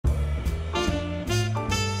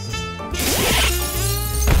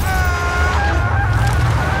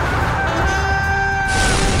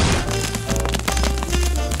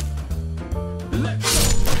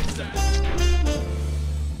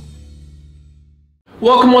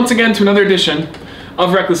Welcome once again to another edition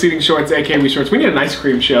of Reckless Eating Shorts, aka We Shorts. We need an ice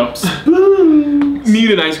cream show. Need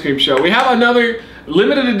an ice cream show. We have another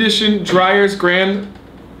limited edition Dreyer's Grand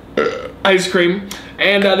ice cream,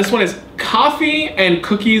 and this one is Coffee and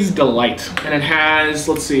Cookies Delight, and it has,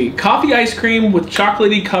 let's see, coffee ice cream with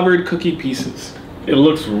chocolatey covered cookie pieces. It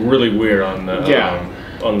looks really weird on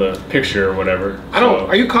the on the picture or whatever.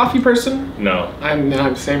 Are you a coffee person? No.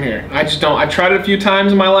 I'm same here. I just don't. I tried it a few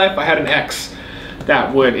times in my life. I had an ex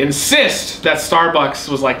that would insist that Starbucks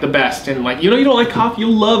was like the best, and like, you know, you don't like coffee,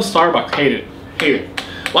 you love Starbucks. Hate it.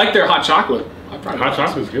 Like their hot chocolate. Hot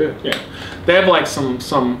chocolate's good. Yeah. They have like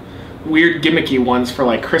some weird gimmicky ones for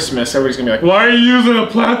like Christmas. Everybody's gonna be like, why are you using a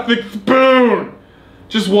plastic spoon?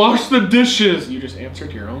 Just wash the dishes. You just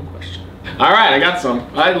answered your own question. All right, I got some.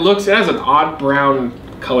 It has an odd brown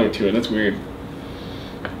color to it. That's weird.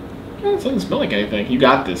 It doesn't smell like anything. You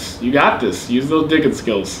got this. You got this. Use those digging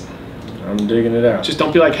skills. I'm digging it out. Just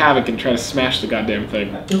don't be like Havoc and try to smash the goddamn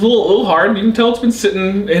thing. It's a little hard. You can tell it's been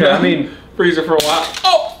sitting in a freezer for a while.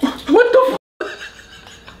 Oh, what the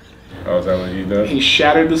Oh, is that what you done? He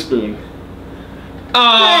shattered the spoon.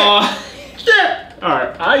 Oh, shit!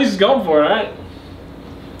 Alright, I just going for it, right?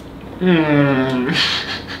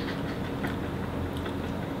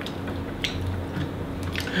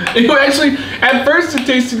 You know, actually, at first it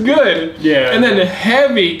tasted good. Yeah. And then the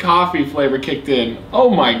heavy coffee flavor kicked in. Oh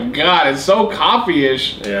my god, it's so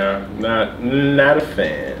coffee-ish. Yeah, not a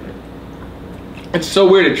fan. It's so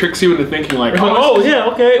weird, it tricks you into thinking like, oh yeah,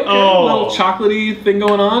 okay. A little chocolatey thing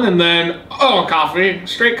going on, and then, coffee,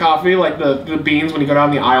 straight coffee, like the beans when you go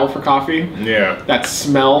down the aisle for coffie. Yeah. That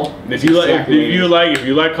smell. If you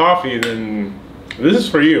like coffee, then this is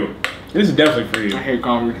for you. This is definitely for you. I hate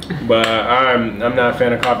coffee. But I'm not a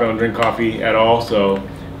fan of coffee. I don't drink coffee at all, so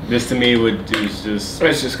this to me is just...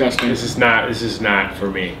 It's disgusting. This is not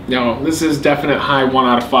for me. No, this is definite high 1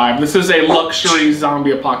 out of 5. This is a luxury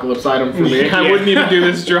zombie apocalypse item for me. I wouldn't even do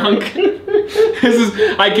this drunk.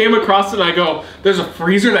 I came across it and I go, there's a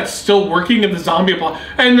freezer that's still working in the zombie apocalypse,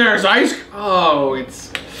 and there's ice cream. Oh,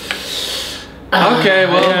 it's... Okay,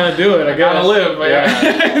 well, yeah, do it. I gotta live.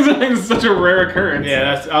 Yeah. It's like such a rare occurrence.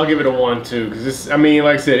 Yeah, I'll give it a 1 too, because this. I mean,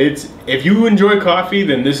 like I said, if you enjoy coffee,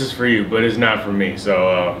 then this is for you, but it's not for me.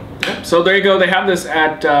 So. So there you go. They have this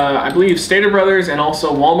at I believe Stater Brothers and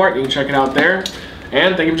also Walmart. You can check it out there.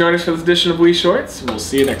 And thank you for joining us for this edition of We Shorts. We'll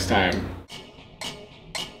see you next time.